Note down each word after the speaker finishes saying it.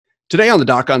Today on the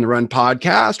Doc on the Run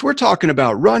podcast, we're talking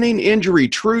about running injury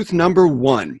truth number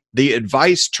one. The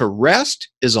advice to rest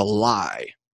is a lie.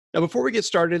 Now, before we get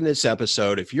started in this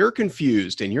episode, if you're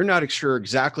confused and you're not sure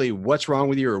exactly what's wrong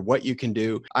with you or what you can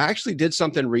do, I actually did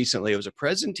something recently. It was a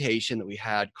presentation that we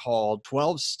had called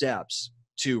 12 Steps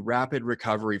to Rapid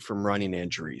Recovery from Running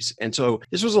Injuries. And so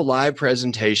this was a live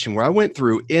presentation where I went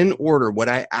through in order what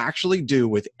I actually do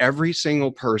with every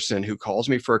single person who calls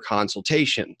me for a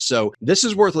consultation. So this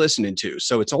is worth listening to.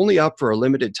 So it's only up for a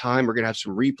limited time. We're going to have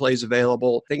some replays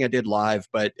available. I think I did live,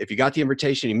 but if you got the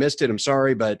invitation, you missed it, I'm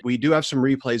sorry, but we do have some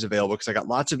replays available because I got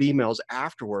lots of emails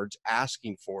afterwards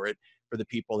asking for it for the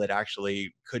people that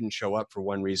actually couldn't show up for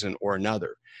one reason or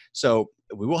another. So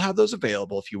we will have those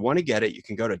available. If you want to get it, you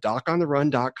can go to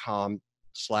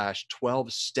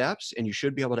docontherun.com/12 steps, and you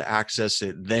should be able to access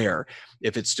it there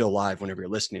if it's still live whenever you're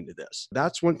listening to this.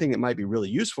 That's one thing that might be really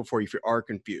useful for you if you are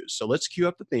confused. So let's cue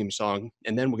up the theme song,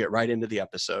 and then we'll get right into the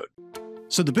episode.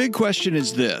 So the big question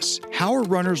is this: how are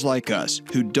runners like us,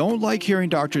 who don't like hearing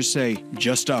doctors say,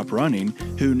 just stop running,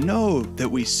 who know that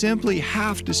we simply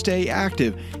have to stay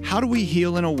active, how do we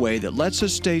heal in a way that lets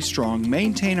us stay strong,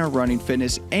 maintain our running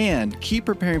fitness, and keep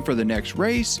preparing for the next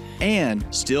race, and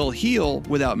still heal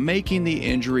without making the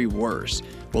injury worse?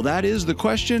 Well, that is the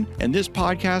question, and this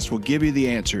podcast will give you the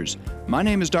answers. My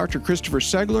name is Dr. Christopher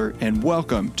Segler, and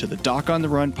welcome to the Doc on the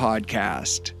Run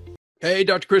podcast. Hey,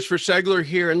 Dr. Christopher Segler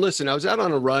here. And listen, I was out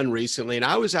on a run recently, and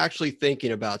I was actually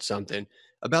thinking about something,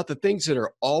 about the things that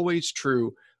are always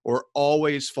true or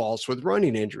always false with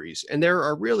running injuries. And there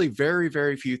are really very,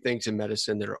 very few things in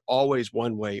medicine that are always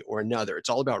one way or another. It's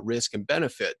all about risk and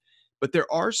benefit. But there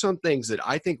are some things that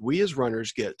I think we as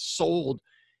runners get sold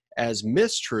as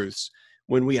mistruths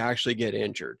when we actually get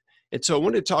injured. And so I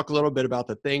wanted to talk a little bit about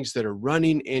the things that are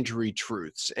running injury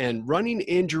truths. And running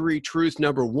injury truth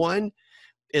number one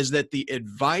is that the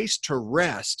advice to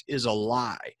rest is a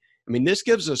lie. I mean, this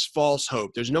gives us false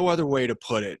hope. There's no other way to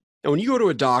put it. And when you go to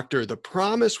a doctor, the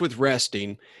promise with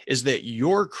resting is that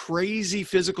your crazy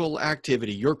physical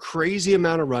activity, your crazy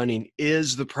amount of running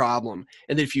is the problem.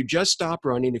 And that if you just stop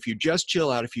running, if you just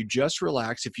chill out, if you just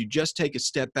relax, if you just take a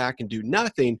step back and do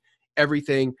nothing,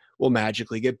 everything will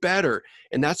magically get better.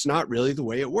 And that's not really the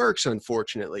way it works,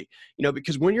 unfortunately.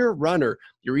 Because when you're a runner,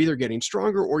 you're either getting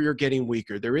stronger or you're getting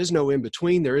weaker. There is no in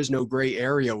between. There is no gray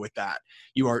area with that.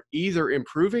 You are either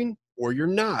improving or you're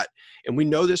not. And we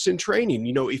know this in training.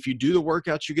 If you do the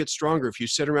workouts, you get stronger. If you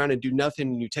sit around and do nothing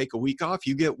and you take a week off,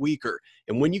 you get weaker.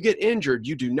 And when you get injured,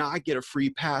 you do not get a free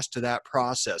pass to that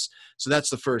process. So that's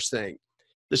the first thing.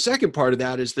 The second part of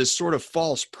that is this sort of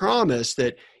false promise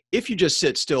that if you just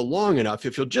sit still long enough,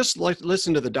 if you'll just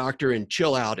listen to the doctor and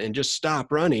chill out and just stop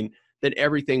running, then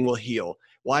everything will heal.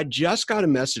 Well, I just got a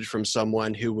message from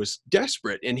someone who was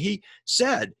desperate, and he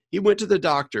said he went to the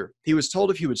doctor. He was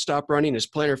told if he would stop running, his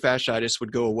plantar fasciitis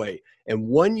would go away. And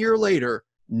 1 year later,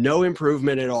 no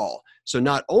improvement at all. So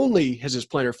not only has his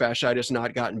plantar fasciitis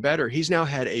not gotten better, he's now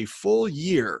had a full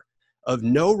year of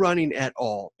no running at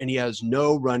all, and he has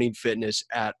no running fitness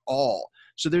at all.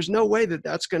 So there's no way that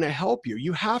that's going to help you.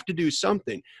 You have to do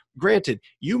something. Granted,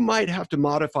 you might have to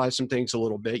modify some things a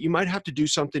little bit. You might have to do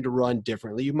something to run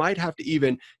differently. You might have to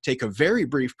even take a very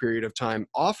brief period of time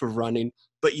off of running,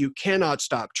 but you cannot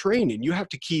stop training. You have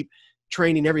to keep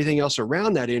training everything else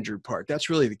around that injured part. That's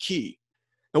really the key.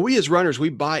 And we as runners, we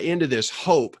buy into this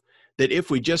hope that if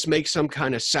we just make some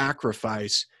kind of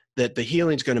sacrifice, that the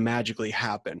healing's going to magically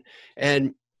happen.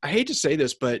 And I hate to say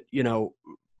this, but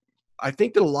I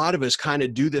think that a lot of us kind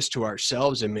of do this to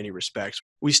ourselves in many respects.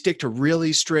 We stick to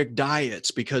really strict diets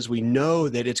because we know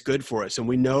that it's good for us and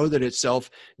we know that it's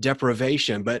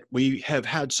self-deprivation, but we have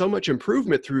had so much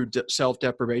improvement through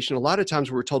self-deprivation. A lot of times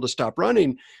when we're told to stop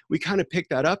running, we kind of pick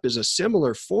that up as a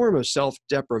similar form of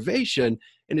self-deprivation,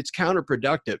 and it's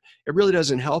counterproductive. It really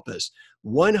doesn't help us.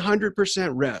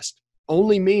 100% rest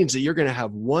only means that you're going to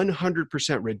have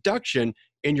 100% reduction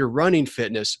in your running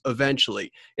fitness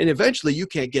eventually. And eventually you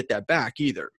can't get that back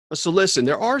either. So listen,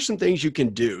 there are some things you can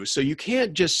do. So you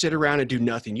can't just sit around and do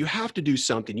nothing. You have to do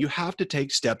something. You have to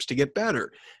take steps to get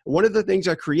better. One of the things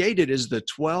I created is the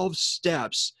 12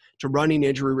 steps to running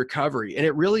injury recovery. And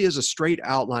it really is a straight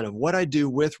outline of what I do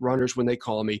with runners when they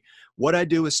call me, what I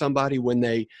do with somebody when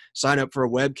they sign up for a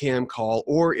webcam call,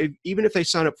 or even if they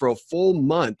sign up for a full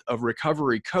month of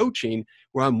recovery coaching,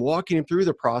 where I'm walking them through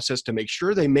the process to make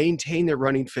sure they maintain their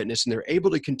running fitness and they're able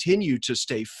to continue to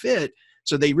stay fit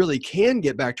so they really can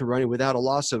get back to running without a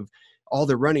loss of all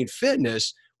their running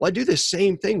fitness. Well, I do the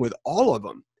same thing with all of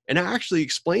them. And I actually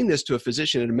explained this to a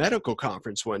physician at a medical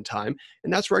conference one time,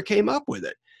 and that's where I came up with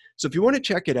it. So if you want to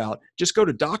check it out, just go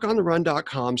to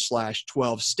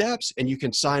docontherun.com/12 steps and you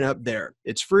can sign up there.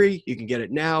 It's free. You can get it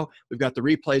now. We've got the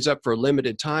replays up for a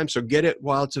limited time, so get it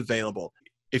while it's available.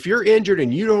 If you're injured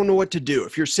and you don't know what to do,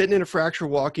 if you're sitting in a fractured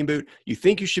walking boot, you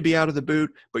think you should be out of the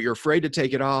boot, but you're afraid to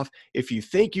take it off. If you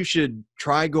think you should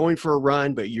try going for a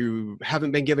run, but you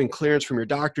haven't been given clearance from your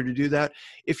doctor to do that.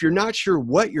 If you're not sure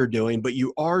what you're doing, but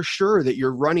you are sure that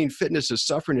your running fitness is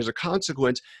suffering as a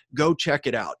consequence, go check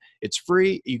it out. It's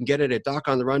free. You can get it at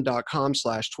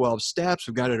docontherun.com/12 steps.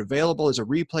 We've got it available as a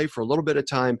replay for a little bit of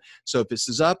time. So if this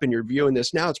is up and you're viewing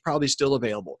this now, it's probably still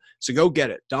available. So go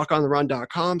get it.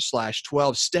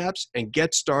 docontherun.com/12 steps and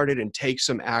get started and take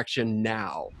some action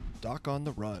now. Doc on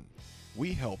the Run.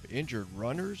 We help injured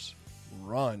runners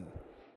run.